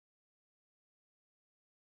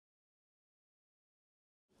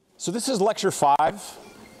So this is lecture 5.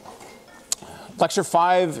 Lecture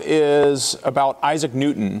 5 is about Isaac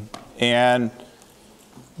Newton and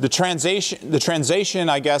the translation,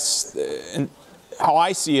 I guess, how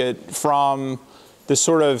I see it, from this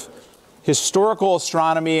sort of historical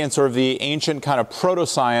astronomy and sort of the ancient kind of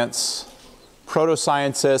proto-scientists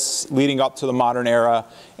leading up to the modern era,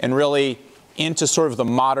 and really into sort of the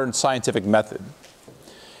modern scientific method.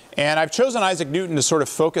 And I've chosen Isaac Newton to sort of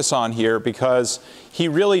focus on here because he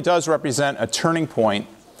really does represent a turning point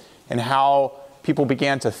in how people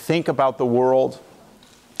began to think about the world,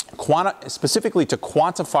 specifically to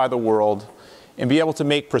quantify the world and be able to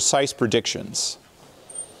make precise predictions.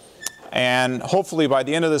 And hopefully by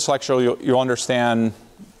the end of this lecture you'll understand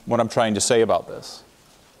what I'm trying to say about this.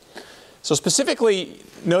 So specifically,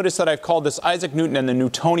 notice that I've called this Isaac Newton and the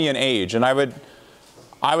Newtonian age, and I would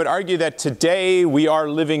argue that today we are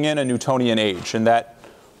living in a Newtonian age, and that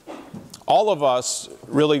all of us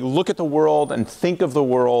really look at the world and think of the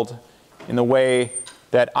world in the way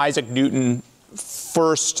that Isaac Newton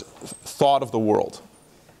first thought of the world.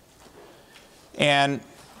 And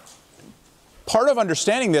part of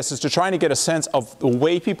understanding this is to try to get a sense of the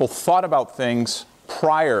way people thought about things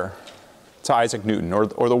prior to Isaac Newton, or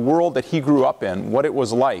the world that he grew up in, what it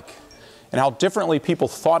was like, and how differently people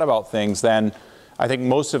thought about things than I think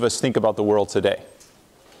most of us think about the world today.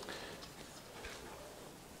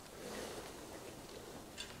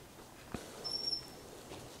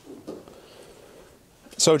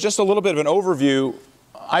 So just a little bit of an overview.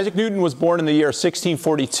 Isaac Newton was born in the year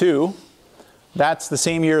 1642. That's the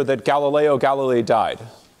same year that Galileo Galilei died.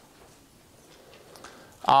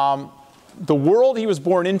 The world he was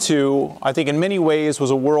born into, I think in many ways,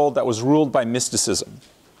 was a world that was ruled by mysticism.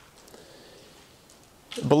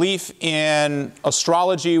 Belief in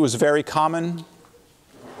astrology was very common.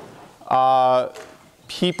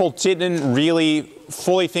 People didn't really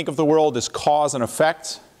fully think of the world as cause and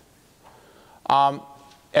effect.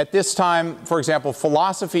 At this time, for example,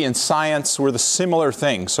 philosophy and science were the similar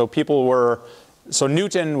thing. So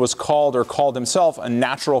Newton was called himself a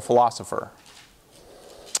natural philosopher.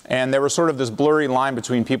 And there was sort of this blurry line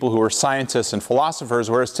between people who were scientists and philosophers,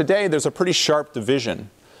 whereas today there's a pretty sharp division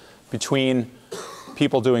between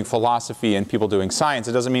people doing philosophy and people doing science.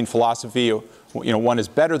 It doesn't mean philosophy, one is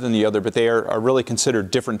better than the other, but they are really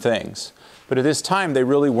considered different things. But at this time, they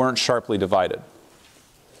really weren't sharply divided.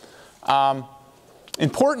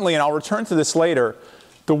 Importantly, and I'll return to this later,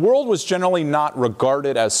 the world was generally not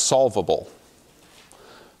regarded as solvable,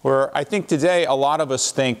 where I think today a lot of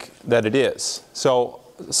us think that it is. So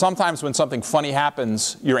sometimes when something funny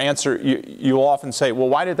happens, your answer, you'll often say, well,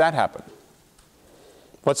 why did that happen?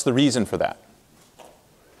 What's the reason for that?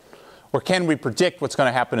 Or can we predict what's going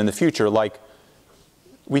to happen in the future? Like,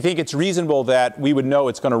 we think it's reasonable that we would know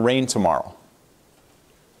it's going to rain tomorrow.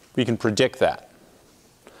 We can predict that.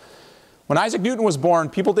 When Isaac Newton was born,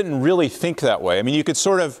 people didn't really think that way. I mean, you could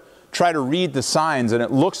sort of try to read the signs, and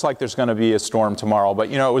it looks like there's going to be a storm tomorrow, but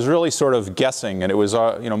it was really sort of guessing, and it was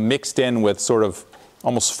mixed in with sort of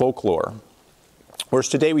almost folklore. Whereas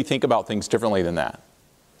today we think about things differently than that.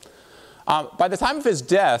 By the time of his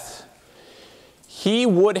death, he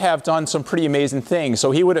would have done some pretty amazing things.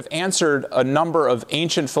 So he would have answered a number of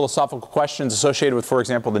ancient philosophical questions associated with, for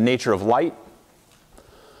example, the nature of light,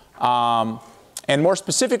 and more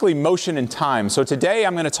specifically, motion and time. So today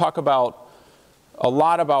I'm going to talk a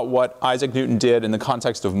lot about what Isaac Newton did in the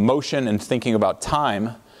context of motion and thinking about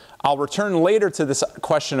time. I'll return later to this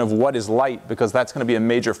question of what is light, because that's going to be a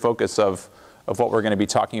major focus of what we're going to be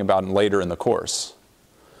talking about later in the course.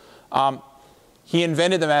 He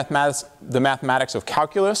invented the mathematics of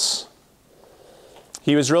calculus.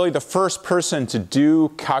 He was really the first person to do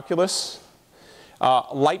calculus.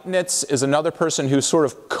 Leibniz is another person who sort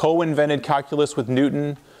of co-invented calculus with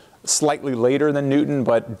Newton, slightly later than Newton,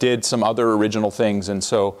 but did some other original things. And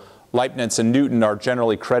so Leibniz and Newton are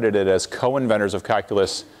generally credited as co-inventors of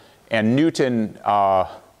calculus. And Newton, at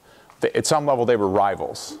some level, they were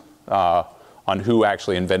rivals on who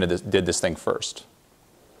actually did this thing first.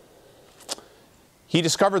 He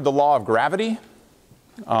discovered the law of gravity.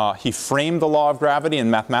 He framed the law of gravity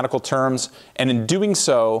in mathematical terms. And in doing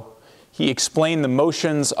so, he explained the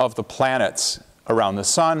motions of the planets around the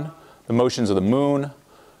sun, the motions of the moon,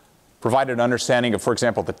 provided an understanding of, for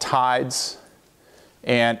example, the tides,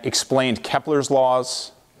 and explained Kepler's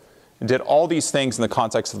laws, and did all these things in the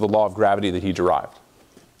context of the law of gravity that he derived.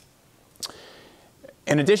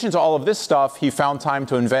 In addition to all of this stuff, he found time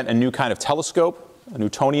to invent a new kind of telescope, a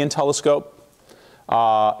Newtonian telescope.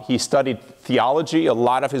 He studied theology. A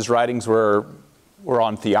lot of his writings were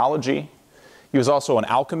on theology. He was also an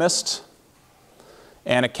alchemist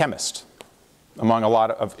and a chemist. among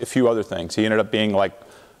a few other things. He ended up being like,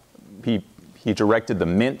 he directed the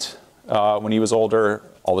Mint when he was older,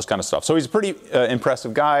 all this kind of stuff. So he's a pretty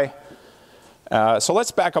impressive guy. So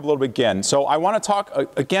let's back up a little bit again. So I want to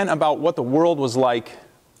talk again about what the world was like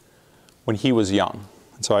when he was young.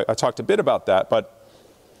 And so I talked a bit about that. But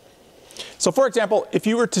so for example, if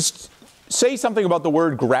you were to say something about the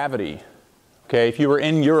word gravity, okay, if you were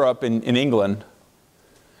in Europe, in England,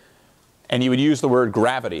 and you would use the word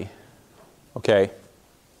gravity, okay,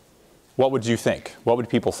 what would you think? What would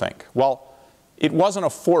people think? Well, it wasn't a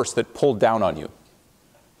force that pulled down on you.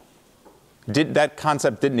 That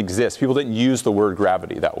concept didn't exist. People didn't use the word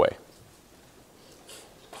gravity that way.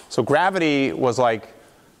 So gravity was like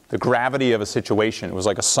the gravity of a situation. It was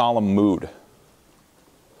like a solemn mood.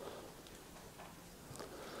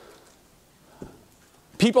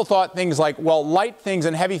 People thought things like, well, light things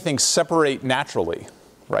and heavy things separate naturally,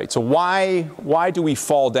 right? So why do we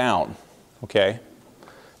fall down, okay?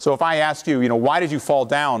 So if I asked you, why did you fall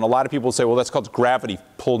down? A lot of people would say, well, that's because gravity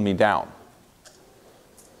pulled me down.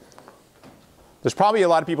 There's probably a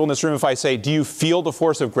lot of people in this room, if I say, do you feel the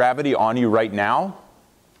force of gravity on you right now?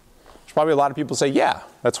 There's probably a lot of people who say, yeah,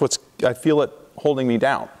 I feel it holding me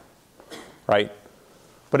down, right?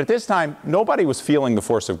 But at this time, nobody was feeling the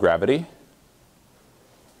force of gravity.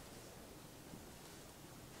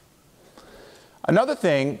 Another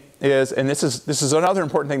thing is, and this is another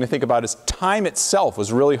important thing to think about, is time itself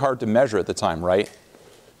was really hard to measure at the time, right?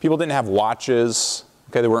 People didn't have watches,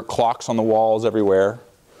 okay, there weren't clocks on the walls everywhere.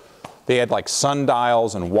 They had like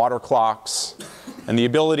sundials and water clocks, and the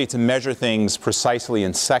ability to measure things precisely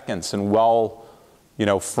in seconds and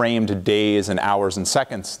framed days and hours and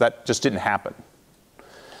seconds, that just didn't happen.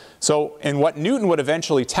 So, and what Newton would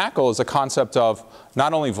eventually tackle is the concept of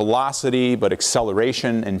not only velocity, but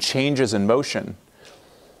acceleration and changes in motion.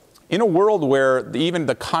 In a world where even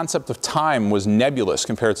the concept of time was nebulous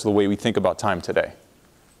compared to the way we think about time today.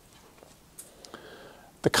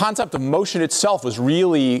 The concept of motion itself was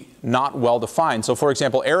really not well defined. So for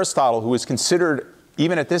example, Aristotle, who was considered,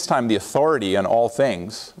 even at this time, the authority on all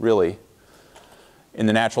things, really, in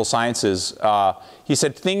the natural sciences, he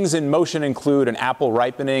said things in motion include an apple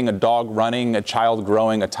ripening, a dog running, a child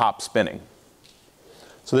growing, a top spinning.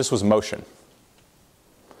 So this was motion.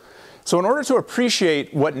 So in order to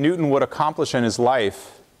appreciate what Newton would accomplish in his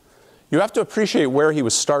life, you have to appreciate where he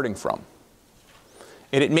was starting from.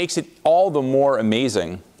 And it makes it all the more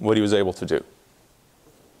amazing what he was able to do.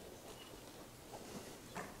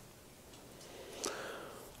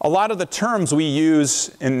 A lot of the terms we use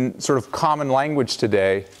in sort of common language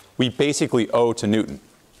today, we basically owe to Newton.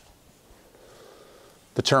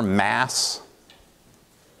 The term mass,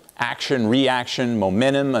 action, reaction,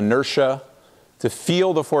 momentum, inertia, to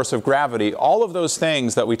feel the force of gravity, all of those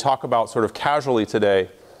things that we talk about sort of casually today,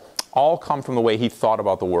 all come from the way he thought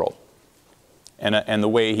about the world. And the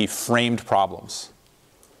way he framed problems.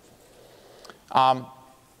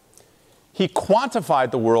 He quantified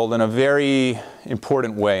the world in a very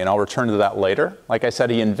important way, and I'll return to that later. Like I said,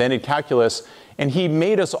 he invented calculus, and he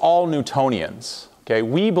made us all Newtonians. Okay?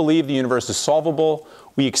 We believe the universe is solvable.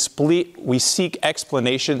 We seek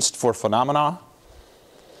explanations for phenomena.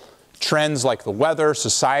 Trends like the weather,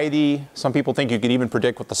 society. Some people think you can even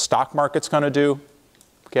predict what the stock market's going to do.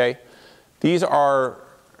 Okay?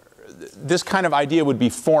 This kind of idea would be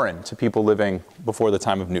foreign to people living before the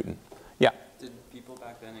time of Newton. Yeah? Did people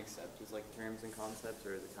back then accept his terms and concepts,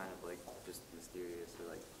 or is it kind of just mysterious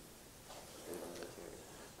or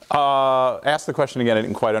Ask the question again, I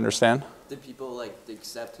didn't quite understand. Did people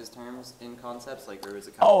accept his terms and concepts, or is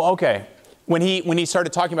it kind of... okay. When he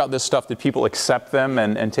started talking about this stuff, did people accept them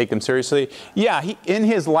and take them seriously? Yeah, in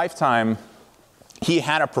his lifetime, he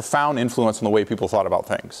had a profound influence on the way people thought about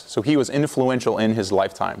things. So he was influential in his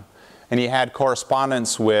lifetime. And he had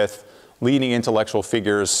correspondence with leading intellectual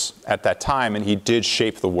figures at that time, and he did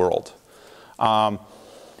shape the world.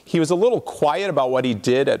 He was a little quiet about what he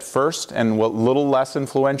did at first, and a little less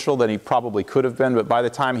influential than he probably could have been, but by the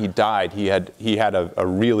time he died, he had a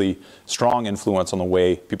really strong influence on the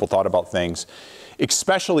way people thought about things,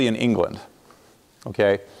 especially in England.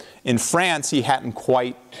 Okay? In France, he hadn't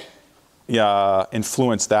quite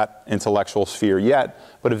influenced that intellectual sphere yet,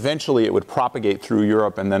 but eventually it would propagate through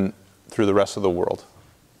Europe and then through the rest of the world.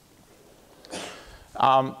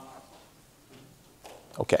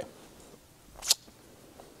 Okay.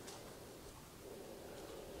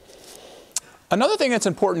 Another thing that's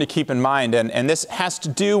important to keep in mind, and this has to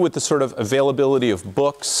do with the sort of availability of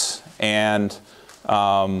books and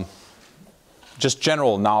just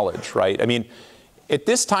general knowledge, right? I mean, at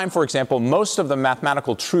this time, for example, most of the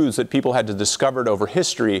mathematical truths that people had discovered over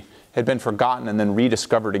history had been forgotten and then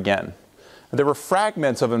rediscovered again. There were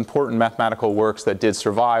fragments of important mathematical works that did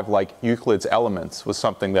survive, like Euclid's Elements was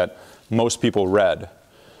something that most people read.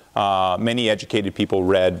 Many educated people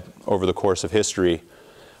read over the course of history.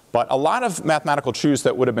 But a lot of mathematical truths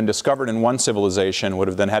that would have been discovered in one civilization would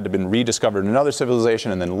have then had to been rediscovered in another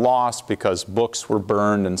civilization and then lost because books were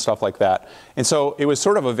burned and stuff like that. And so it was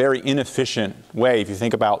sort of a very inefficient way, if you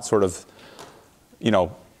think about sort of, you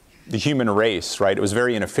know, the human race, right? It was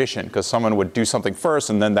very inefficient because someone would do something first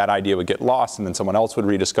and then that idea would get lost and then someone else would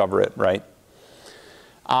rediscover it, right?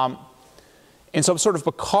 And so sort of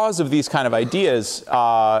because of these kind of ideas,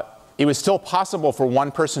 it was still possible for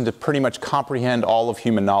one person to pretty much comprehend all of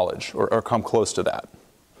human knowledge or come close to that.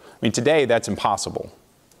 I mean, today that's impossible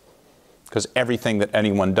because everything that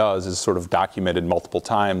anyone does is sort of documented multiple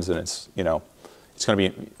times and it's, you know, it's going to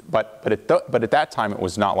be, but at that time it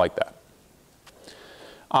was not like that.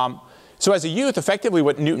 So as a youth, effectively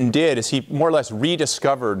what Newton did is he more or less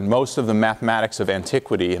rediscovered most of the mathematics of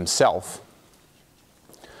antiquity himself.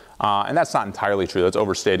 And that's not entirely true. That's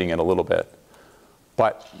overstating it a little bit.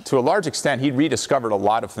 But to a large extent, he rediscovered a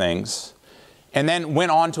lot of things and then went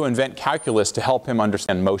on to invent calculus to help him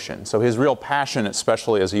understand motion. So his real passion,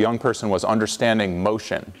 especially as a young person, was understanding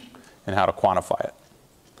motion and how to quantify it.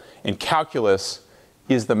 And calculus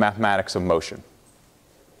is the mathematics of motion.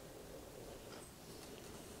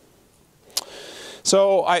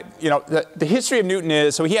 So the history of Newton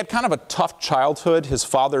is, so he had kind of a tough childhood. His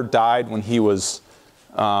father died when he was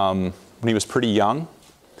pretty young.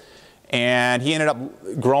 And he ended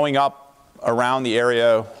up growing up around the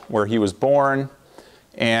area where he was born.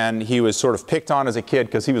 And he was sort of picked on as a kid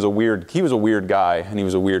because he was a weird guy and he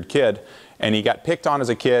was a weird kid. And he got picked on as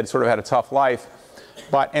a kid, sort of had a tough life.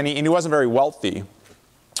 And he wasn't very wealthy.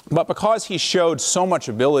 But because he showed so much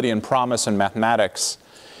ability and promise in mathematics,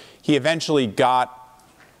 he eventually got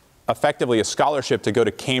effectively a scholarship to go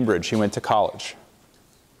to Cambridge. He went to college.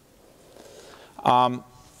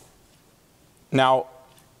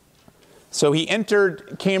 So he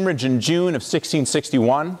entered Cambridge in June of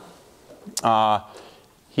 1661.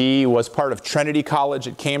 He was part of Trinity College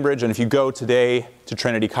at Cambridge. And if you go today to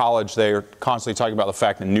Trinity College, they're constantly talking about the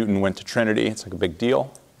fact that Newton went to Trinity. It's like a big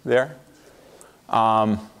deal there.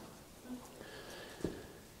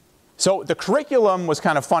 So the curriculum was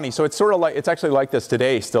kind of funny. So it's sort of like, it's actually like this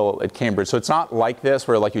today still at Cambridge. So it's not like this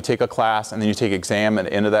where like you take a class and then you take an exam at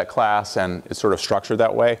the end of that class and it's sort of structured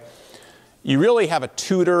that way. You really have a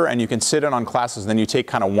tutor and you can sit in on classes and then you take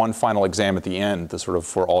kind of one final exam at the end to sort of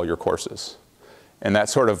for all your courses. And that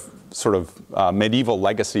sort of medieval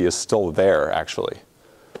legacy is still there actually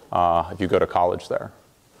if you go to college there.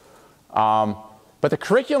 But the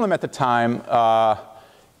curriculum at the time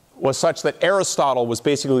was such that Aristotle was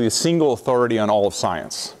basically the single authority on all of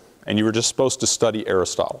science. And you were just supposed to study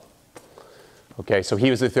Aristotle. Okay, so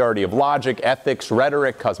he was the authority of logic, ethics,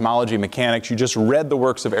 rhetoric, cosmology, mechanics. You just read the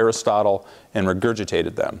works of Aristotle and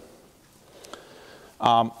regurgitated them.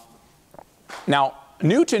 Now,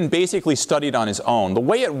 Newton basically studied on his own. The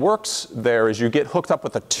way it works there is you get hooked up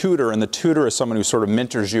with a tutor, and the tutor is someone who sort of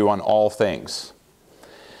mentors you on all things.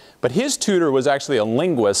 But his tutor was actually a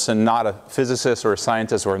linguist and not a physicist or a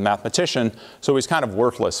scientist or a mathematician, so he was kind of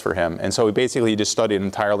worthless for him. And so he basically just studied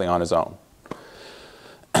entirely on his own.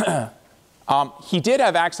 He did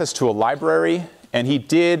have access to a library, and he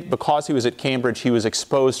did, because he was at Cambridge, he was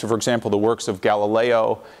exposed to, for example, the works of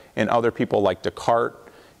Galileo and other people like Descartes.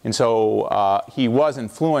 And so he was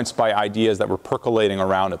influenced by ideas that were percolating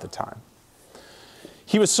around at the time.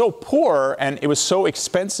 He was so poor and it was so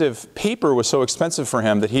expensive, paper was so expensive for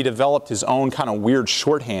him that he developed his own kind of weird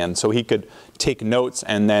shorthand so he could take notes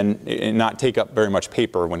and then not take up very much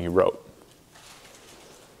paper when he wrote.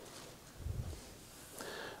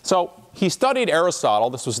 So he studied Aristotle.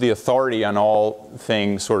 This was the authority on all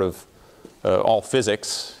things, sort of all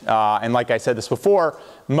physics. And like I said this before,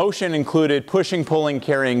 motion included pushing, pulling,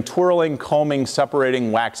 carrying, twirling, combing,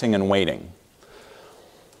 separating, waxing, and weighting.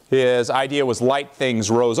 His idea was light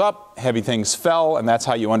things rose up, heavy things fell, and that's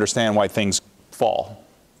how you understand why things fall.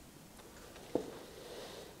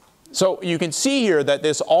 So you can see here that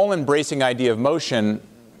this all-embracing idea of motion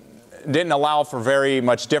didn't allow for very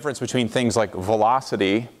much difference between things like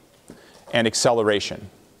velocity and acceleration.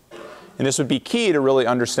 And this would be key to really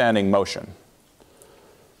understanding motion.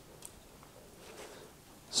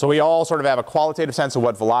 So we all sort of have a qualitative sense of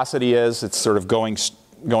what velocity is. It's sort of going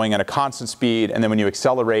at a constant speed, and then when you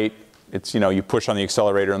accelerate, it's, you push on the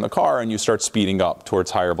accelerator in the car and you start speeding up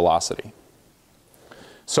towards higher velocity.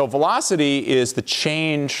 So velocity is the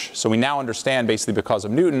change, so we now understand basically because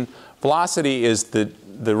of Newton, velocity is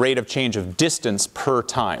the rate of change of distance per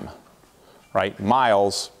time, right?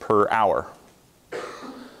 Miles per hour.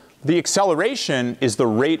 The acceleration is the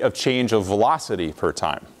rate of change of velocity per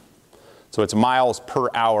time. So it's miles per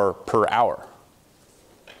hour per hour.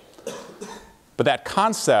 But that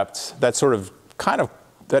concept,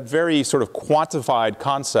 that very sort of quantified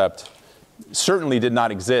concept, certainly did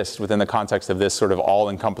not exist within the context of this sort of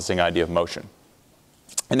all-encompassing idea of motion.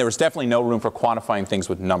 And there was definitely no room for quantifying things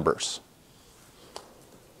with numbers.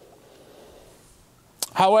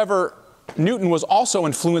 However, Newton was also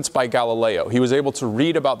influenced by Galileo. He was able to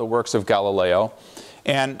read about the works of Galileo.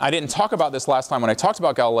 And I didn't talk about this last time when I talked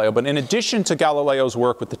about Galileo, but in addition to Galileo's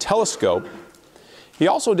work with the telescope, he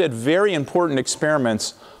also did very important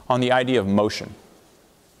experiments on the idea of motion.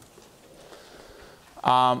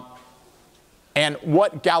 And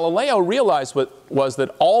what Galileo realized was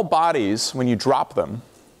that all bodies, when you drop them,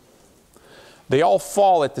 they all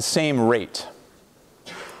fall at the same rate.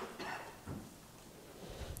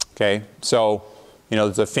 Okay, so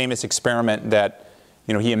there's a famous experiment that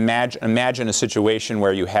he imagine a situation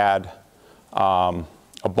where you had a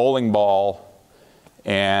bowling ball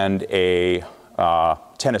and a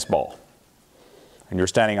tennis ball, and you're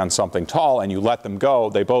standing on something tall, and you let them go.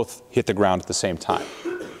 They both hit the ground at the same time.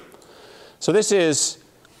 So this is,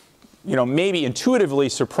 maybe intuitively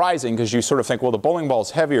surprising because you sort of think, well, the bowling ball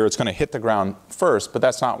is heavier; it's going to hit the ground first. But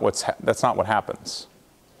that's not what happens.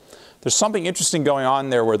 There's something interesting going on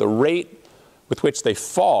there where the rate with which they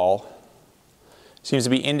fall seems to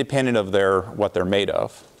be independent of what they're made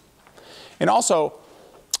of. And also,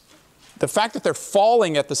 the fact that they're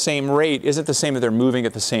falling at the same rate isn't the same that they're moving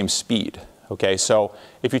at the same speed. Okay, so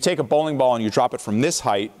if you take a bowling ball and you drop it from this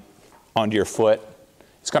height onto your foot,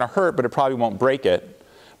 it's going to hurt, but it probably won't break it.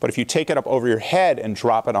 But if you take it up over your head and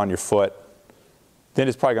drop it on your foot, then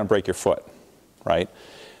it's probably going to break your foot, right?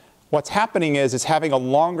 What's happening is it's having a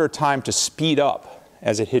longer time to speed up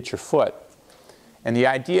as it hits your foot. And the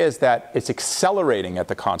idea is that it's accelerating at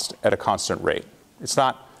a constant rate. It's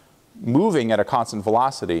not moving at a constant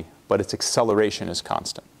velocity, but its acceleration is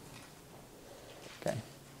constant. Okay.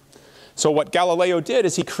 So what Galileo did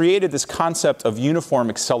is he created this concept of uniform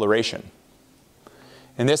acceleration.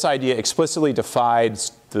 And this idea explicitly defied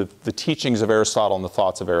the teachings of Aristotle and the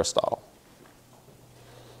thoughts of Aristotle.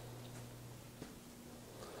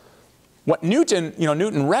 What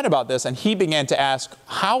Newton read about this, and he began to ask,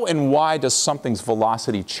 how and why does something's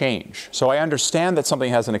velocity change? So I understand that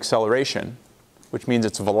something has an acceleration, which means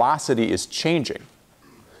its velocity is changing.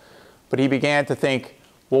 But he began to think,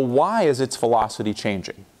 well, why is its velocity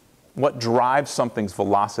changing? What drives something's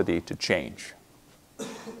velocity to change?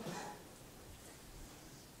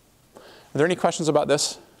 Are there any questions about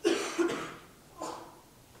this?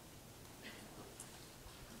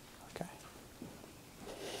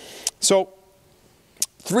 So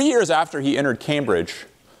 3 years after he entered Cambridge,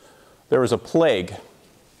 there was a plague.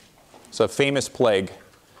 It's a famous plague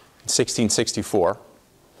in 1664.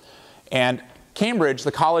 And Cambridge,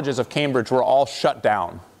 the colleges of Cambridge, were all shut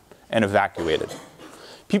down and evacuated.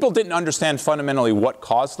 People didn't understand fundamentally what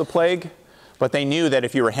caused the plague, but they knew that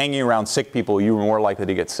if you were hanging around sick people, you were more likely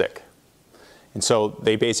to get sick. And so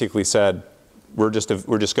they basically said, we're just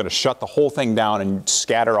going to shut the whole thing down and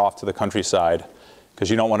scatter off to the countryside, because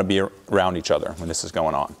you don't want to be around each other when this is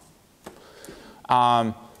going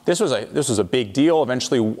on. This was a big deal.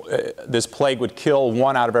 Eventually, this plague would kill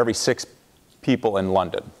 1 out of every 6 people in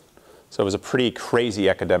London. So it was a pretty crazy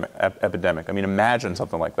epidemic. I mean, imagine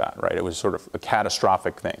something like that, right? It was sort of a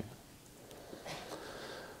catastrophic thing.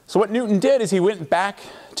 So what Newton did is he went back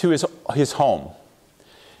to his home.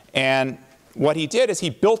 And what he did is he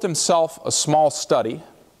built himself a small study.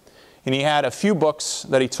 And he had a few books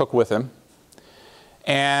that he took with him.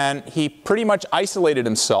 And he pretty much isolated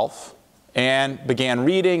himself and began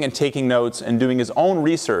reading and taking notes and doing his own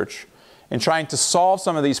research and trying to solve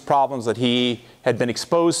some of these problems that he had been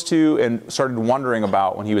exposed to and started wondering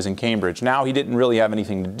about when he was in Cambridge. Now he didn't really have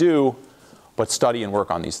anything to do but study and work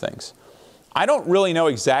on these things. I don't really know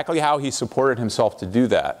exactly how he supported himself to do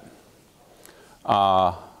that.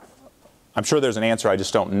 I'm sure there's an answer, I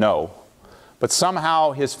just don't know. But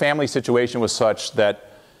somehow his family situation was such that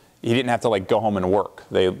he didn't have to go home and work.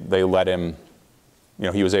 They let him,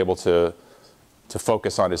 he was able to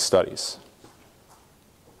focus on his studies.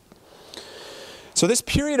 So this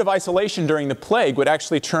period of isolation during the plague would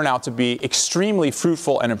actually turn out to be extremely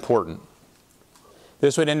fruitful and important.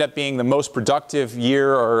 This would end up being the most productive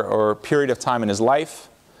year or period of time in his life,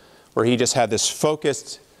 where he just had this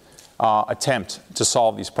focused attempt to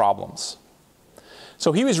solve these problems.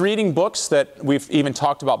 So he was reading books that we've even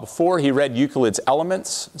talked about before. He read Euclid's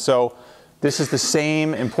Elements. So this is the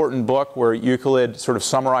same important book where Euclid sort of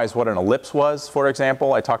summarized what an ellipse was, for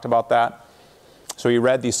example. I talked about that. So he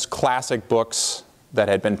read these classic books that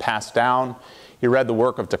had been passed down. He read the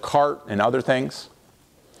work of Descartes and other things.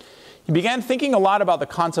 He began thinking a lot about the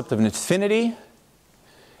concept of infinity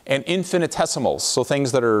and infinitesimals, so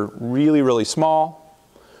things that are really, really small,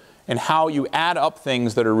 and how you add up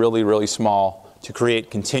things that are really, really small to create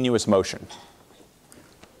continuous motion.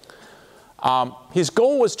 His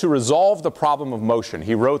goal was to resolve the problem of motion.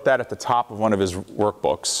 He wrote that at the top of one of his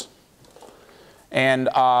workbooks. And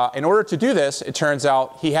in order to do this, it turns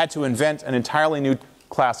out he had to invent an entirely new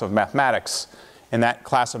class of mathematics. And that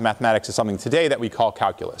class of mathematics is something today that we call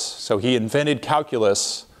calculus. So he invented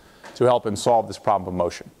calculus to help him solve this problem of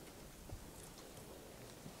motion.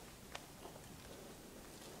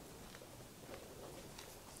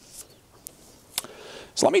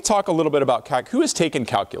 So let me talk a little bit about calculus. Who has taken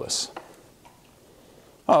calculus?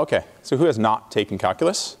 Oh, okay. So who has not taken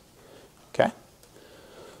calculus? Okay.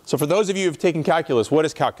 So for those of you who have taken calculus, what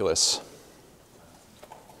is calculus?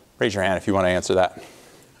 Raise your hand if you want to answer that.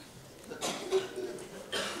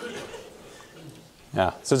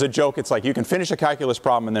 Yeah, so as a joke, it's like you can finish a calculus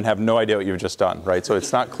problem and then have no idea what you've just done, right? So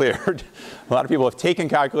it's not clear. A lot of people have taken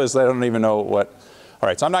calculus, they don't even know what. All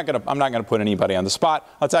right, so I'm not going to put anybody on the spot.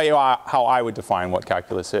 I'll tell you how I would define what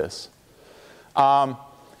calculus is.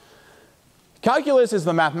 Calculus is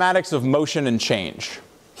the mathematics of motion and change.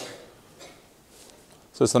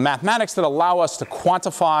 So it's the mathematics that allow us to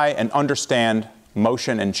quantify and understand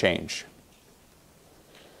motion and change.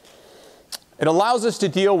 It allows us to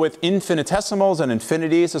deal with infinitesimals and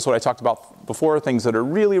infinities. This is what I talked about before, things that are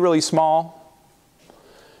really, really small.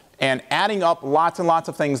 And adding up lots and lots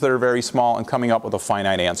of things that are very small and coming up with a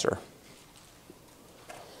finite answer.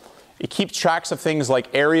 It keeps track of things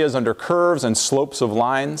like areas under curves and slopes of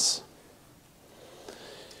lines.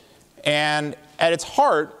 And at its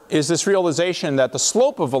heart is this realization that the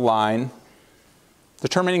slope of a line,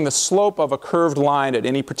 determining the slope of a curved line at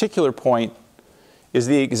any particular point, is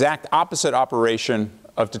the exact opposite operation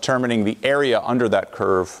of determining the area under that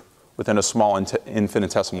curve within a small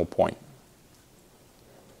infinitesimal point.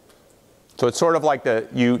 So it's sort of like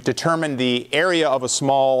you determine the area of a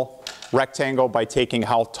small rectangle by taking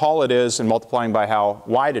how tall it is and multiplying by how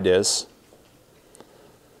wide it is.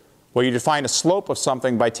 Well, you define a slope of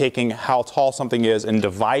something by taking how tall something is and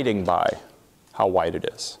dividing by how wide it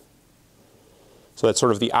is. So that's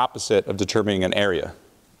sort of the opposite of determining an area.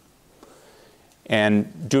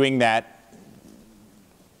 And doing that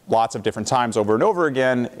lots of different times over and over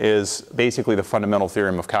again is basically the fundamental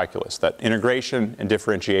theorem of calculus, that integration and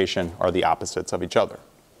differentiation are the opposites of each other.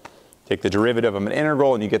 Take the derivative of an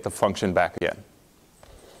integral and you get the function back again.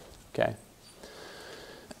 Okay.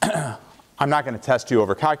 I'm not going to test you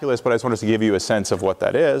over calculus, but I just wanted to give you a sense of what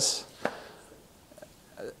that is.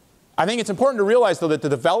 I think it's important to realize, though, that the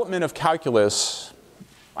development of calculus,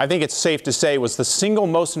 I think it's safe to say, was the single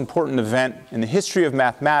most important event in the history of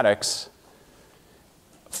mathematics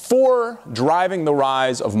for driving the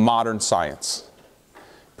rise of modern science,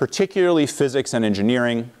 particularly physics and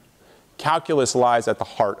engineering. Calculus lies at the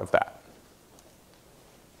heart of that.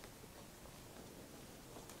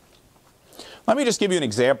 Let me just give you an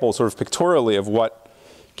example, sort of pictorially, of what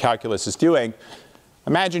calculus is doing.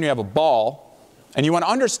 Imagine you have a ball, and you want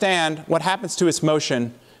to understand what happens to its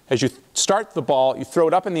motion as you start the ball, you throw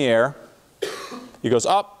it up in the air, it goes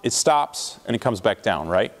up, it stops, and it comes back down,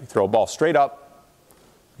 right? You throw a ball straight up,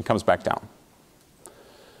 it comes back down.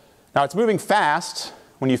 Now it's moving fast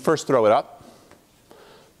when you first throw it up,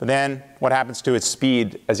 but then what happens to its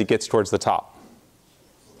speed as it gets towards the top?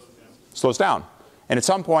 Slows down. And at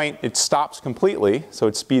some point it stops completely, so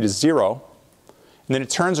its speed is 0, and then it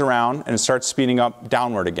turns around and it starts speeding up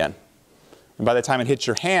downward again. And by the time it hits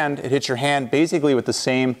your hand basically with the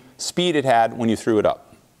same speed it had when you threw it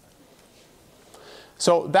up.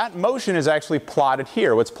 So that motion is actually plotted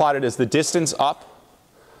here. What's plotted is the distance up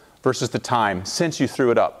versus the time since you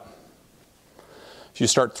threw it up. So you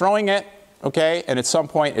start throwing it, okay, and at some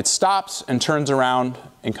point it stops and turns around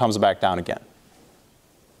and comes back down again.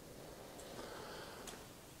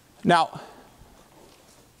 Now,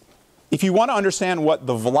 if you want to understand what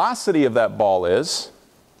the velocity of that ball is,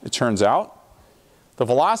 it turns out the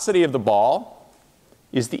velocity of the ball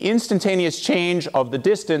is the instantaneous change of the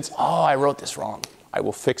distance. Oh, I wrote this wrong. I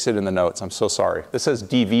will fix it in the notes. I'm so sorry. This says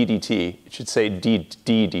dv dt. It should say d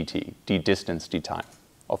dt, d distance, d time.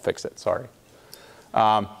 I'll fix it, sorry.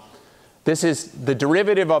 This is the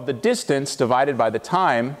derivative of the distance divided by the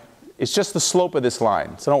time. It's just the slope of this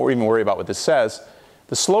line. So don't even worry about what this says.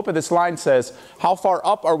 The slope of this line says, how far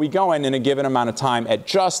up are we going in a given amount of time at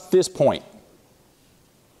just this point?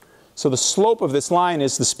 So the slope of this line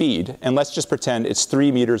is the speed, and let's just pretend it's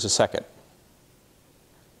 3 meters a second.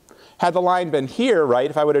 Had the line been here, right,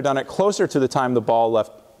 if I would have done it closer to the time the ball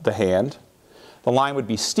left the hand, the line would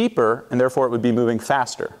be steeper, and therefore it would be moving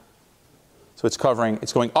faster. So it's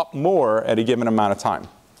going up more at a given amount of time.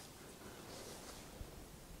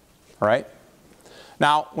 All right?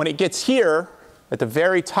 Now, when it gets here, at the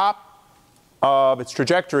very top of its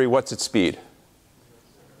trajectory, what's its speed?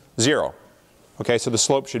 0. Okay, so the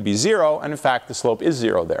slope should be 0, and in fact, the slope is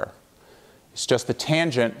 0 there. It's just the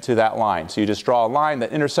tangent to that line. So you just draw a line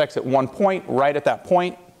that intersects at one point, right at that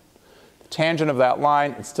point. The tangent of that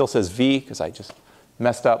line, it still says v, because I just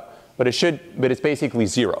messed up, but it's basically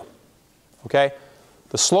 0. Okay?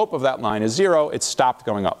 The slope of that line is 0. It's stopped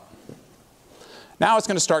going up. Now it's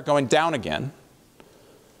going to start going down again.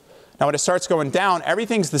 Now when it starts going down,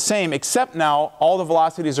 everything's the same, except now all the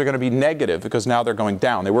velocities are going to be negative, because now they're going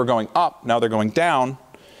down. They were going up, now they're going down,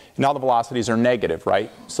 and now the velocities are negative,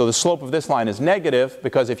 right? So the slope of this line is negative,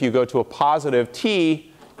 because if you go to a positive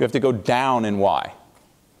t, you have to go down in y.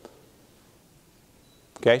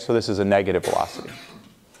 Okay, so this is a negative velocity.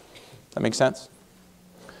 That make sense?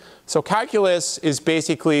 So calculus is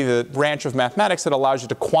basically the branch of mathematics that allows you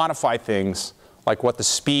to quantify things like what the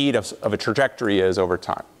speed of a trajectory is over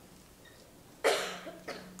time.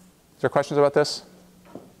 Is there questions about this?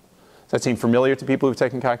 Does that seem familiar to people who've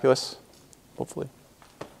taken calculus? Hopefully.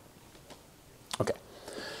 Okay.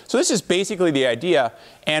 So this is basically the idea.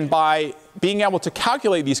 And by being able to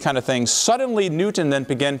calculate these kind of things, suddenly Newton then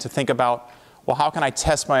began to think about, well, how can I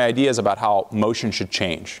test my ideas about how motion should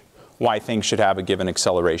change, why things should have a given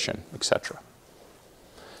acceleration, etc.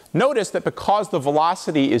 Notice that because the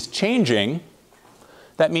velocity is changing,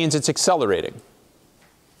 that means it's accelerating.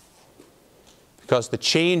 Because the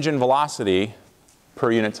change in velocity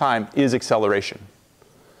per unit time is acceleration.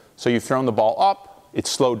 So you've thrown the ball up, it's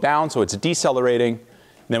slowed down, so it's decelerating,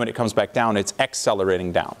 and then when it comes back down, it's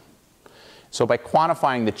accelerating down. So by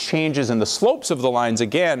quantifying the changes in the slopes of the lines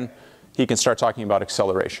again, he can start talking about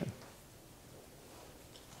acceleration.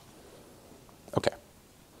 Okay.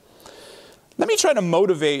 Let me try to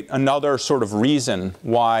motivate another sort of reason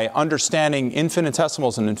why understanding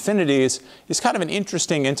infinitesimals and infinities is kind of an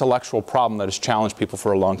interesting intellectual problem that has challenged people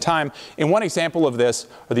for a long time. And one example of this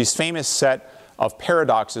are these famous set of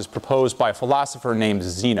paradoxes proposed by a philosopher named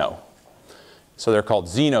Zeno. So they're called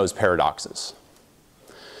Zeno's paradoxes.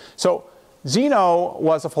 So Zeno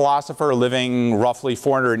was a philosopher living roughly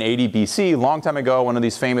 480 BC, long time ago, one of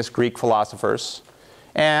these famous Greek philosophers.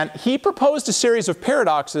 And he proposed a series of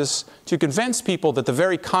paradoxes to convince people that the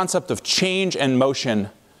very concept of change and motion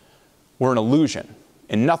were an illusion.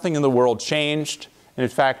 And nothing in the world changed, and in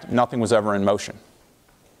fact, nothing was ever in motion.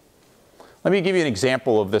 Let me give you an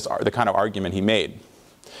example of this, the kind of argument he made.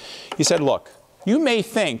 He said, look, you may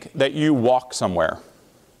think that you walk somewhere.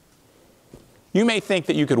 You may think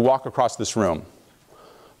that you could walk across this room.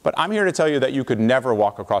 But I'm here to tell you that you could never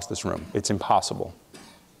walk across this room. It's impossible.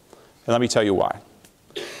 And let me tell you why.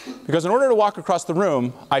 Because in order to walk across the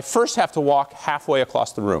room, I first have to walk halfway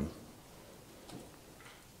across the room.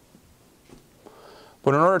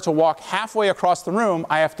 But in order to walk halfway across the room,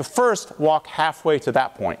 I have to first walk halfway to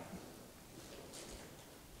that point.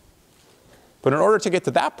 But in order to get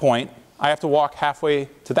to that point, I have to walk halfway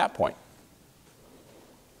to that point.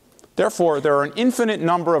 Therefore, there are an infinite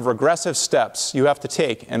number of regressive steps you have to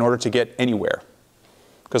take in order to get anywhere,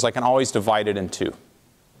 because I can always divide it in two.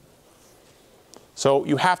 So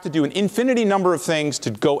you have to do an infinity number of things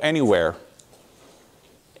to go anywhere,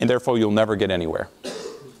 and therefore you'll never get anywhere.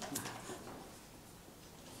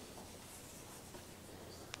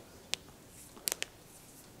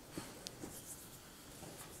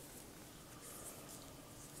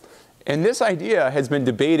 And this idea has been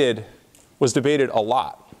debated, was debated a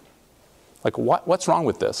lot. Like, what's wrong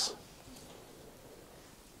with this?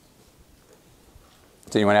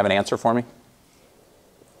 Does anyone have an answer for me?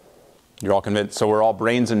 You're all convinced, so we're all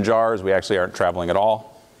brains in jars, we actually aren't traveling at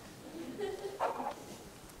all.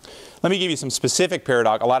 Let me give you some specific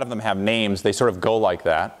paradox. A lot of them have names, they sort of go like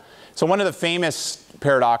that. So one of the famous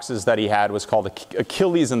paradoxes that he had was called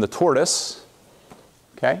Achilles and the tortoise.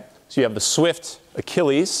 Okay? So you have the swift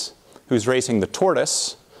Achilles, who's racing the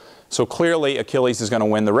tortoise. So clearly Achilles is going to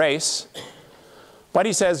win the race. But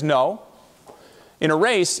he says no. In a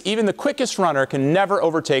race, even the quickest runner can never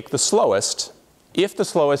overtake the slowest if the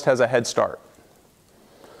slowest has a head start.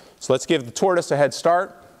 So let's give the tortoise a head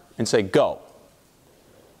start and say go.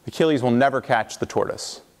 Achilles will never catch the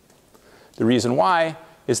tortoise. The reason why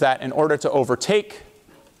is that in order to overtake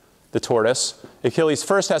the tortoise, Achilles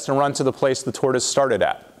first has to run to the place the tortoise started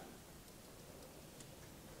at.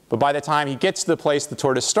 But by the time he gets to the place the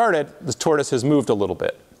tortoise started, the tortoise has moved a little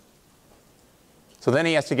bit. So then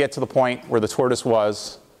he has to get to the point where the tortoise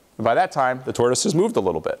was And by that time, the tortoise has moved a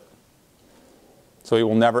little bit. So he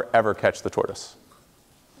will never, ever catch the tortoise.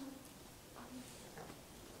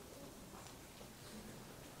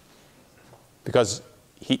 Because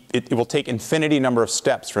it will take infinity number of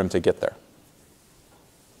steps for him to get there.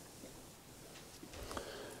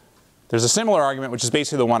 There's a similar argument, which is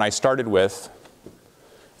basically the one I started with.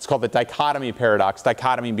 It's called the dichotomy paradox.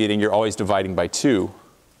 Dichotomy meaning you're always dividing by 2.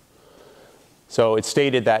 So it's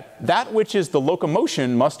stated that that which is the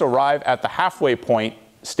locomotion must arrive at the halfway point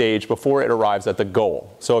stage before it arrives at the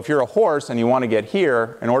goal. So if you're a horse and you want to get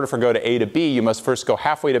here, in order for go to A to B, you must first go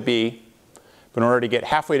halfway to B. But in order to get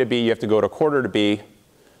halfway to B, you have to go to quarter to B.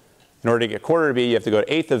 In order to get quarter to B, you have to go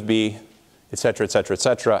to eighth of B, et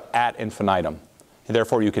cetera, ad infinitum. And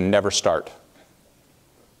therefore, you can never start.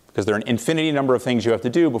 Because there are an infinity number of things you have to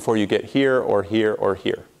do before you get here or here or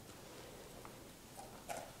here.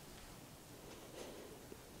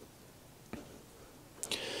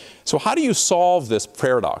 So how do you solve this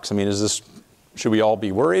paradox? I mean, should we all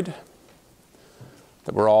be worried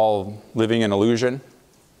that we're all living in illusion?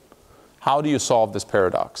 How do you solve this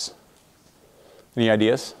paradox? Any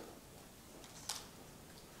ideas?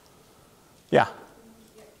 Yeah.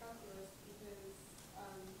 Yeah, calculus,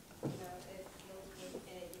 because you know, it deals with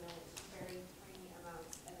very tiny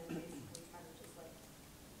amounts, and then basically kind of just like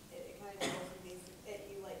it kind of deals with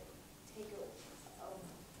you like take an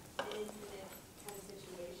infinite kind of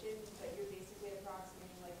situation, but you're basically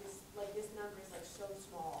approximating like this number is like so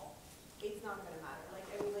small, it's not going to matter. Like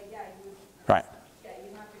I mean, like yeah, you would. Right. Yeah,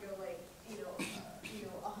 you have to go like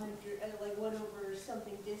 100 like 1 over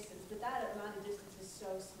something distance, but that amount of distance is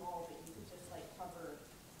so small that you could just like cover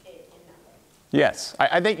it in that way. Yes,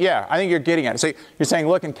 I think you're getting at it. So you're saying,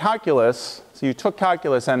 look, in calculus, so you took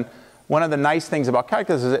calculus, and one of the nice things about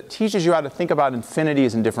calculus is it teaches you how to think about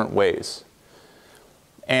infinities in different ways.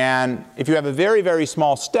 And if you have a very, very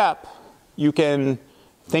small step, you can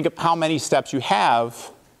think of how many steps you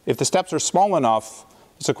have. If the steps are small enough,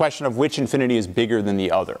 it's a question of which infinity is bigger than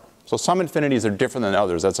the other. So some infinities are different than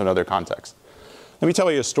others. That's another context. Let me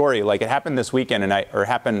tell you a story. Like it happened this weekend, or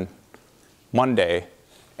happened Monday,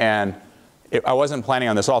 and I wasn't planning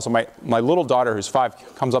on this at all. So my little daughter, who's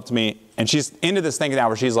 5, comes up to me, and she's into this thing now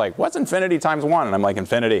where she's like, what's infinity times 1? And I'm like,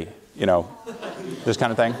 infinity, this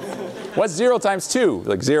kind of thing. What's 0 times 2?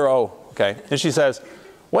 Like 0, okay. And she says,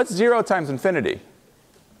 what's 0 times infinity?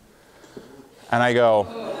 And I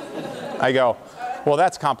go, well,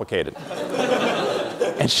 that's complicated.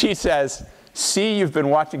 And she says, see, you've been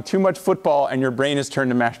watching too much football and your brain has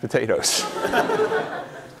turned to mashed potatoes.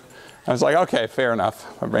 I was like, okay, fair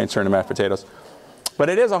enough. My brain's turned to mashed potatoes. But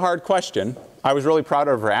it is a hard question. I was really proud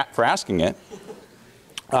of her for asking it.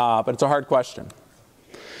 But it's a hard question.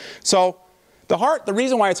 So the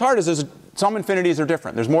reason why it's hard is some infinities are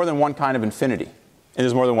different. There's more than one kind of infinity. And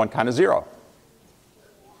there's more than one kind of 0.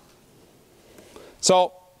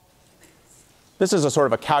 So this is a sort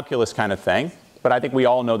of a calculus kind of thing. But I think we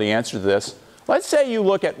all know the answer to this. Let's say you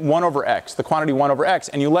look at 1 over x, the quantity 1 over x,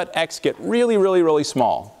 and you let x get really, really, really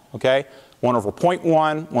small. Okay? 1 over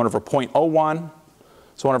 0.1, 1 over 0.01.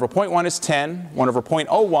 So 1 over 0.1 is 10. 1 over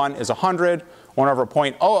 0.01 is 100. 1 over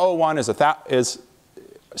 0.001 is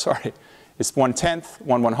 1/10,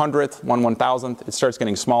 1/100th, 1/1000th. It starts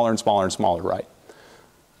getting smaller and smaller and smaller, right?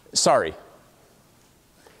 Sorry.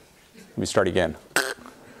 Let me start again.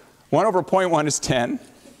 1 over 0.1 is 10.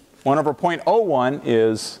 1 over 0.01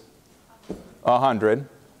 is 100.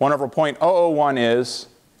 1 over 0.001 is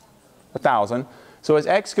 1,000. So as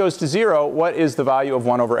x goes to 0, what is the value of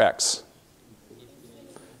 1 over x?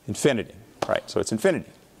 Infinity. Right, so it's infinity.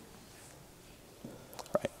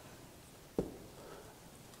 Right.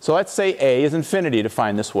 So let's say a is infinity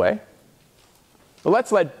defined this way. But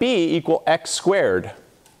let's let b equal x squared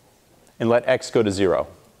and let x go to 0.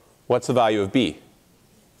 What's the value of b?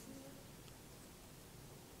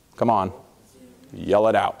 Come on. Yell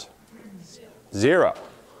it out. 0.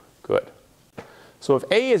 Good. So if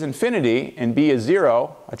a is infinity and b is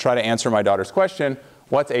 0, I try to answer my daughter's question,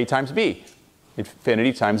 what's a times b?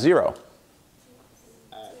 Infinity times 0.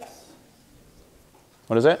 X.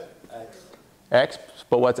 What is it? X. X,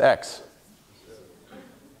 but what's x?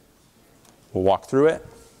 We'll walk through it.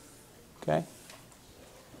 Okay?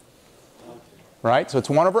 Right, so it's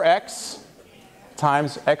 1 over x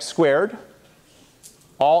times x squared.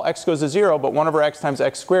 All x goes to 0, but 1 over x times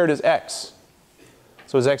x squared is x.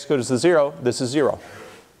 So as x goes to 0, this is 0.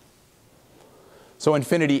 So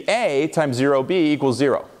infinity a times 0b equals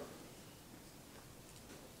 0.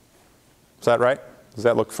 Is that right? Does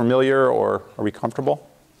that look familiar, or are we comfortable?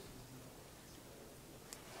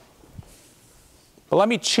 But let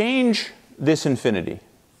me change this infinity.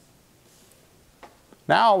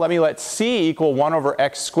 Now let me let c equal 1 over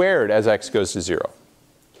x squared as x goes to 0.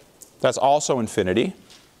 That's also infinity.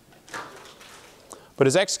 But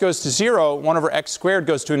as x goes to 0, 1 over x squared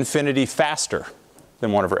goes to infinity faster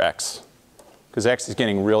than 1 over x, because x is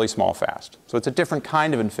getting really small fast. So it's a different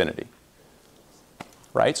kind of infinity.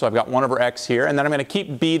 Right? So I've got 1 over x here, and then I'm going to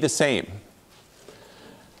keep b the same.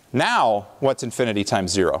 Now, what's infinity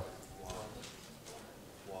times 0?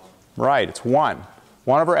 1. Right, it's 1.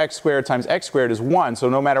 1 over x squared times x squared is 1, so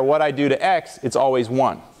no matter what I do to x, it's always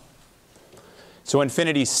 1. So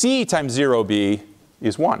infinity c times 0b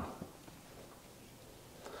is 1.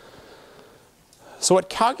 So what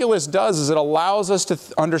calculus does is it allows us to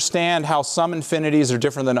understand how some infinities are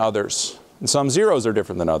different than others, and some zeros are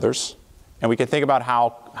different than others, and we can think about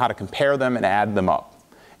how to compare them and add them up.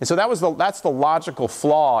 And so that's the logical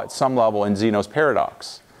flaw at some level in Zeno's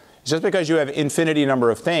paradox. It's just because you have infinity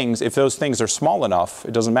number of things, if those things are small enough,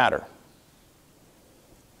 it doesn't matter.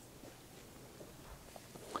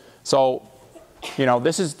 So, you know,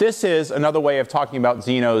 this is another way of talking about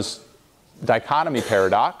Zeno's dichotomy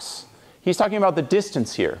paradox. He's talking about the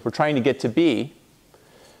distance here. We're trying to get to b.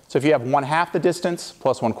 So if you have 1/2 the distance,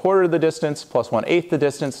 plus 1/4 the distance, plus 1/8 the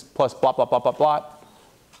distance, plus blah, blah, blah, blah, blah,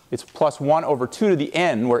 it's plus 1 over 2 to the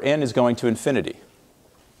n, where n is going to infinity.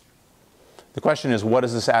 The question is, what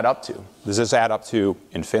does this add up to? Does this add up to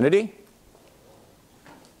infinity?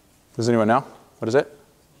 Does anyone know? What is it?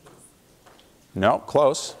 No,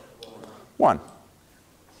 close. 1.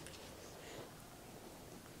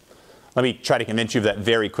 Let me try to convince you of that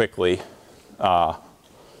very quickly.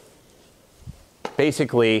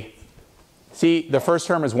 Basically, see, the first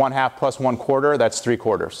term is 1/2 plus 1/4. That's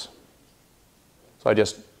 3/4. So I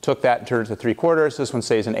just took that and turned it to 3/4. This one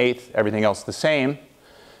stays an 1/8. Everything else the same.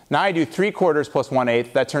 Now I do 3/4 plus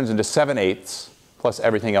 1/8. That turns into 7/8 plus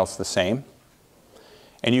everything else the same.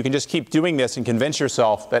 And you can just keep doing this and convince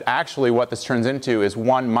yourself that actually what this turns into is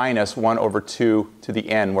 1 minus 1 over 2 to the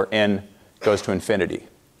n, where n goes to infinity.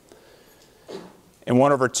 And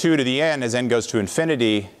 1 over 2 to the n as n goes to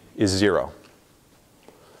infinity is 0.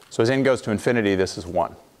 So as n goes to infinity, this is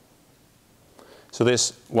 1. So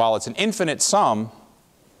this, while it's an infinite sum,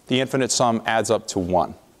 the infinite sum adds up to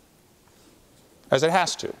 1. As it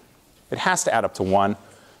has to. It has to add up to 1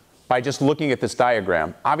 by just looking at this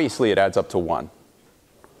diagram. Obviously, it adds up to 1.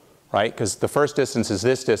 Right? Because the first distance is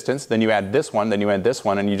this distance, then you add this one, then you add this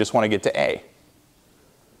one, and you just want to get to a.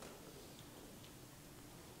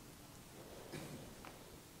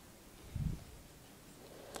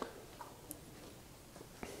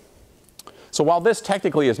 So while this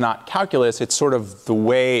technically is not calculus, it's sort of the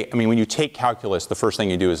way, I mean, when you take calculus, the first thing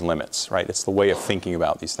you do is limits, right? It's the way of thinking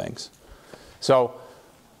about these things. So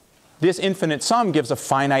this infinite sum gives a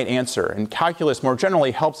finite answer, and calculus more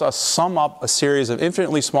generally helps us sum up a series of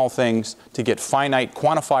infinitely small things to get finite,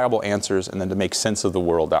 quantifiable answers and then to make sense of the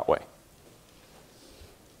world that way.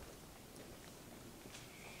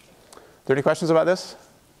 Are there any questions about this?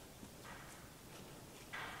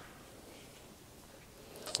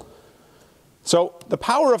 So the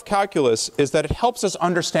power of calculus is that it helps us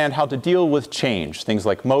understand how to deal with change, things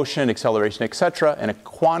like motion, acceleration, etc., in a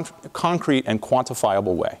concrete and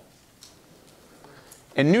quantifiable way.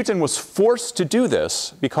 And Newton was forced to do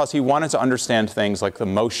this because he wanted to understand things like the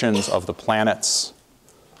motions of the planets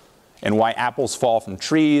and why apples fall from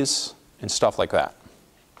trees and stuff like that.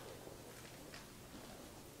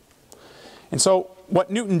 And so what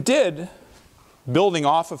Newton did, building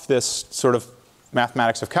off of this sort of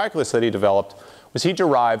mathematics of calculus that he developed, was he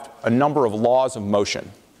derived a number of laws of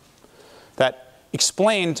motion that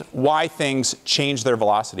explained why things change their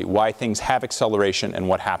velocity, why things have acceleration, and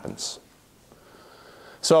what happens.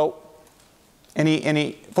 So,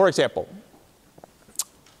 for example,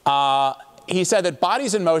 he said that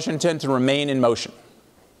bodies in motion tend to remain in motion.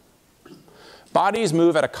 Bodies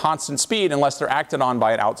move at a constant speed unless they're acted on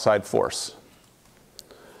by an outside force.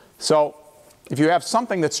 So if you have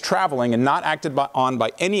something that's traveling and not acted on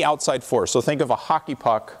by any outside force, so think of a hockey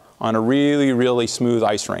puck on a really, really smooth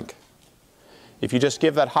ice rink. If you just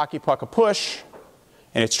give that hockey puck a push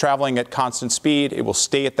and it's traveling at constant speed, it will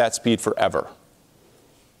stay at that speed forever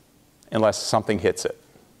unless something hits it.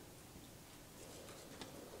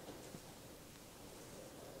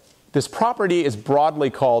 This property is broadly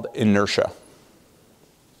called inertia.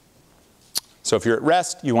 So if you're at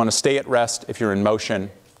rest, you want to stay at rest. If you're in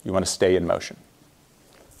motion, you want to stay in motion.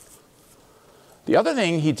 The other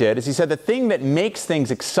thing he did is he said the thing that makes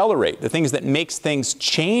things accelerate, the things that makes things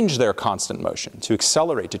change their constant motion, to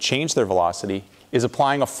accelerate, to change their velocity, is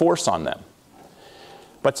applying a force on them.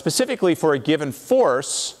 But specifically for a given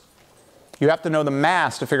force, you have to know the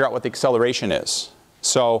mass to figure out what the acceleration is.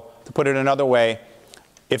 So to put it another way,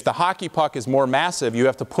 If the hockey puck is more massive, you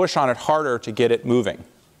have to push on it harder to get it moving.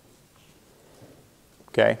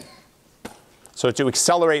 Okay? So to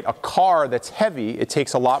accelerate a car that's heavy, it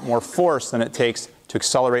takes a lot more force than it takes to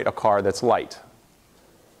accelerate a car that's light.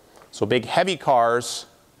 So big heavy cars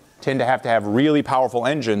tend to have really powerful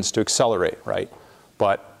engines to accelerate, right?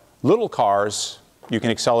 But little cars, you can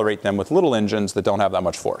accelerate them with little engines that don't have that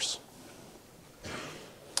much force.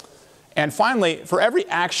 And finally, for every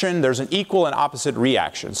action, there's an equal and opposite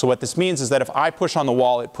reaction. So what this means is that if I push on the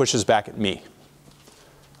wall, it pushes back at me.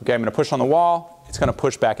 Okay, I'm going to push on the wall, it's going to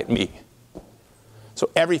push back at me. So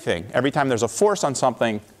every time there's a force on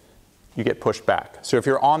something, you get pushed back. So if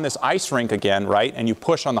you're on this ice rink again, right, and you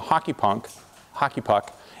push on the hockey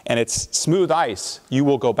puck, and it's smooth ice, you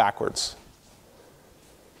will go backwards.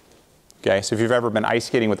 Okay, so if you've ever been ice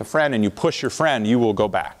skating with a friend and you push your friend, you will go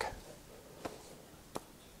back.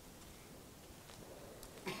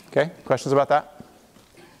 Okay, questions about that?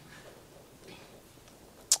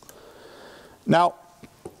 Now,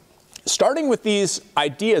 starting with these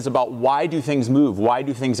ideas about why do things move, why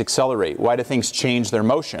do things accelerate, why do things change their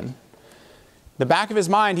motion, in the back of his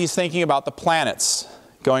mind he's thinking about the planets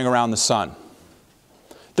going around the sun.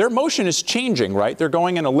 Their motion is changing, right? They're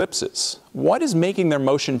going in ellipses. What is making their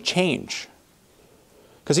motion change?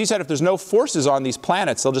 Because he said if there's no forces on these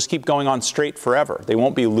planets, they'll just keep going on straight forever. They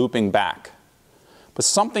won't be looping back. But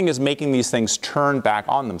something is making these things turn back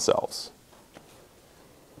on themselves.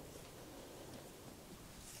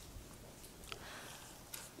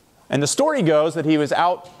 And the story goes that he was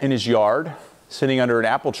out in his yard, sitting under an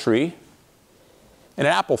apple tree, and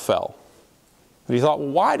an apple fell. And he thought, well,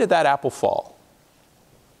 why did that apple fall?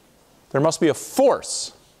 There must be a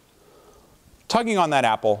force tugging on that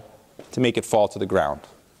apple to make it fall to the ground.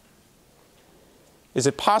 Is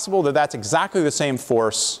it possible that that's exactly the same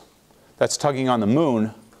force that's tugging on the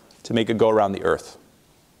moon to make it go around the Earth?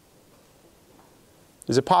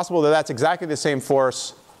 Is it possible that that's exactly the same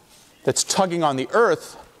force that's tugging on the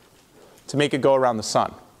Earth to make it go around the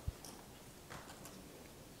sun?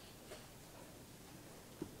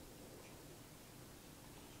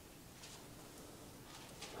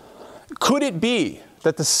 Could it be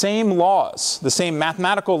that the same laws, the same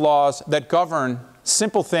mathematical laws that govern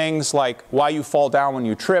simple things like why you fall down when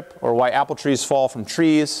you trip or why apple trees fall from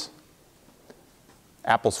trees,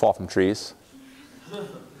 apples fall from trees,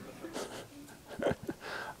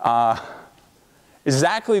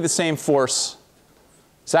 exactly the same force,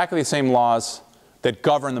 exactly the same laws that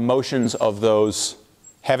govern the motions of those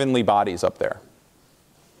heavenly bodies up there?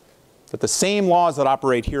 That the same laws that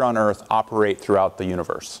operate here on Earth operate throughout the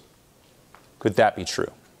universe. Could that be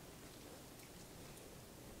true?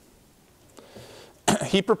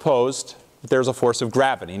 He proposed that there's a force of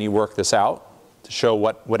gravity, and he worked this out to show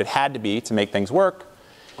what it had to be to make things work.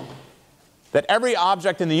 That every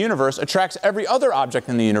object in the universe attracts every other object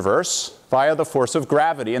in the universe via the force of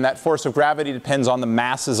gravity, and that force of gravity depends on the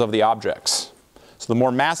masses of the objects. So the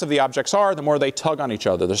more massive the objects are, the more they tug on each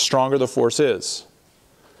other, the stronger the force is.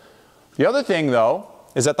 The other thing, though,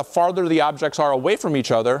 is that the farther the objects are away from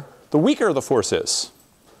each other, the weaker the force is.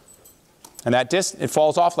 And that it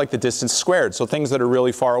falls off like the distance squared. So things that are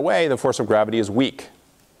really far away, the force of gravity is weak.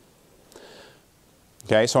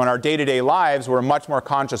 Okay, so in our day-to-day lives, we're much more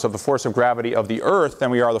conscious of the force of gravity of the Earth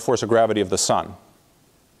than we are the force of gravity of the sun,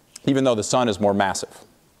 even though the sun is more massive.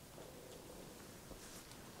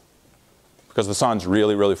 Because the sun's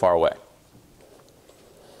really, really far away.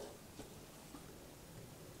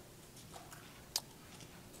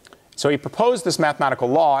 So he proposed this mathematical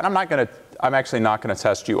law, and I'm actually not going to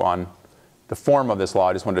test you on the form of this law.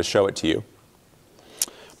 I just wanted to show it to you.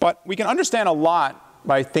 But we can understand a lot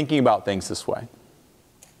by thinking about things this way.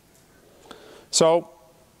 So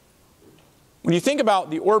when you think about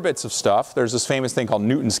the orbits of stuff, there's this famous thing called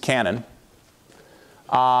Newton's cannon.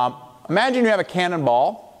 Imagine you have a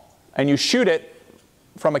cannonball, and you shoot it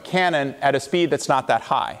from a cannon at a speed that's not that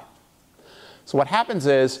high. So what happens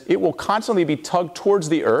is it will constantly be tugged towards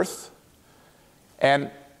the Earth,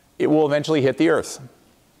 and it will eventually hit the Earth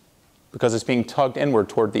because it's being tugged inward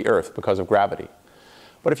toward the Earth because of gravity.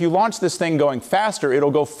 But if you launch this thing going faster,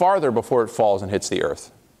 it'll go farther before it falls and hits the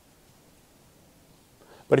Earth.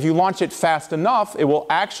 But if you launch it fast enough, it will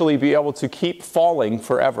actually be able to keep falling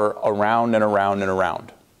forever around and around and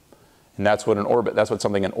around. And that's what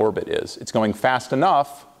something in orbit is. It's going fast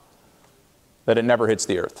enough that it never hits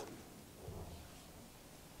the Earth.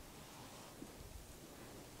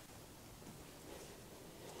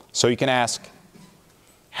 So you can ask,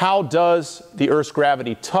 how does the Earth's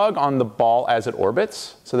gravity tug on the ball as it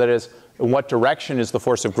orbits? So that is, in what direction is the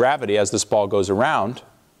force of gravity as this ball goes around?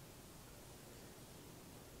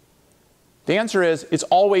 The answer is it's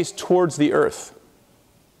always towards the Earth.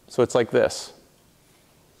 So it's like this.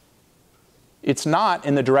 It's not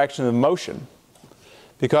in the direction of motion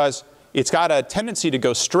because it's got a tendency to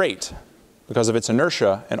go straight because of its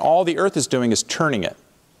inertia, and all the Earth is doing is turning it.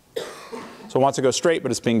 So it wants to go straight,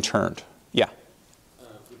 but it's being turned. Yeah?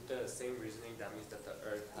 With the same reasoning, that means that the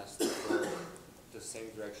Earth has to go the same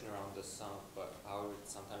direction around the sun, but how would it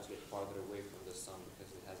sometimes get farther away from the sun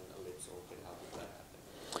because it has an ellipse orbit? How does that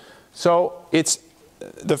happen? So it's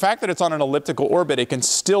the fact that it's on an elliptical orbit, it can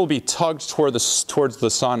still be tugged towards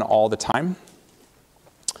the sun all the time.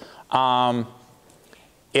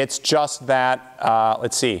 It's just that,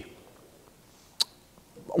 let's see.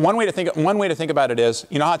 One way to think about it is,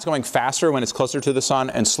 you know how it's going faster when it's closer to the sun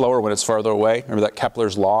and slower when it's farther away? Remember that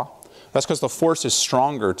Kepler's law? That's because the force is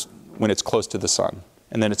stronger when it's close to the sun,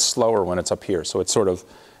 and then it's slower when it's up here. So it's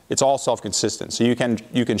it's all self-consistent. So you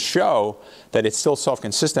can show that it's still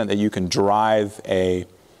self-consistent, that you can drive a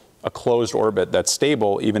closed orbit that's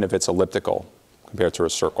stable even if it's elliptical compared to a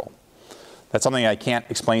circle. That's something I can't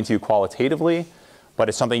explain to you qualitatively, but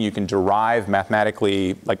it's something you can derive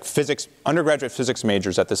mathematically. Like physics, undergraduate physics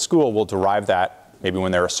majors at this school will derive that maybe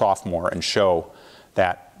when they're a sophomore and show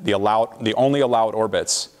that the only allowed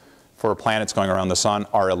orbits for planets going around the sun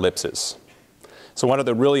are ellipses. So one of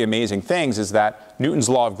the really amazing things is that Newton's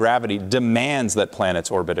law of gravity demands that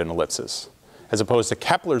planets orbit in ellipses, as opposed to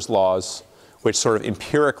Kepler's laws, which sort of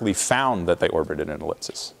empirically found that they orbited in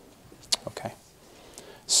ellipses. Okay,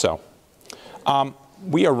 so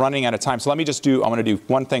we are running out of time, so let me just I want to do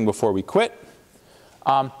one thing before we quit.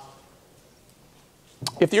 If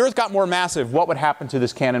the Earth got more massive, what would happen to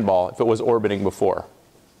this cannonball if it was orbiting before?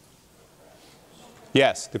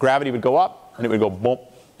 Yes, the gravity would go up, and it would go boom,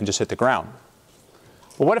 and just hit the ground.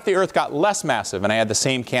 But what if the Earth got less massive, and I had the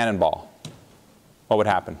same cannonball? What would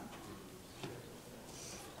happen?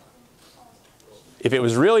 If it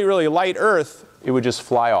was really, really light Earth, it would just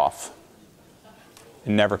fly off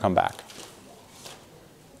and never come back.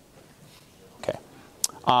 Okay.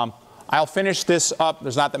 I'll finish this up.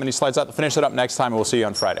 There's not that many slides up. I'll finish it up next time, and we'll see you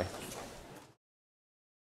on Friday.